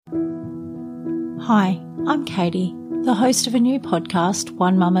Hi, I'm Katie, the host of a new podcast,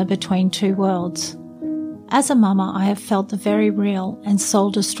 One Mama Between Two Worlds. As a mama, I have felt the very real and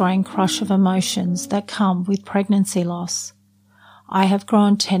soul-destroying crush of emotions that come with pregnancy loss. I have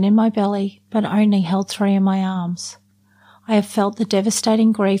grown 10 in my belly, but only held 3 in my arms. I have felt the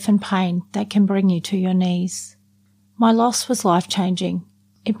devastating grief and pain that can bring you to your knees. My loss was life-changing.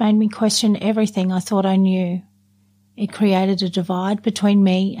 It made me question everything I thought I knew. It created a divide between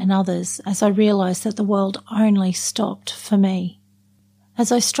me and others as I realised that the world only stopped for me.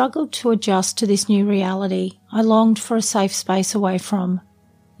 As I struggled to adjust to this new reality, I longed for a safe space away from,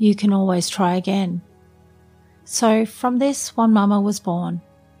 "You can always try again." So from this, One Mama was born.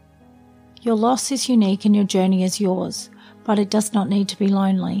 Your loss is unique and your journey is yours, but it does not need to be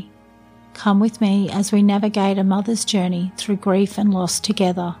lonely. Come with me as we navigate a mother's journey through grief and loss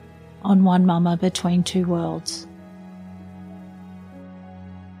together on One Mama Between Two Worlds.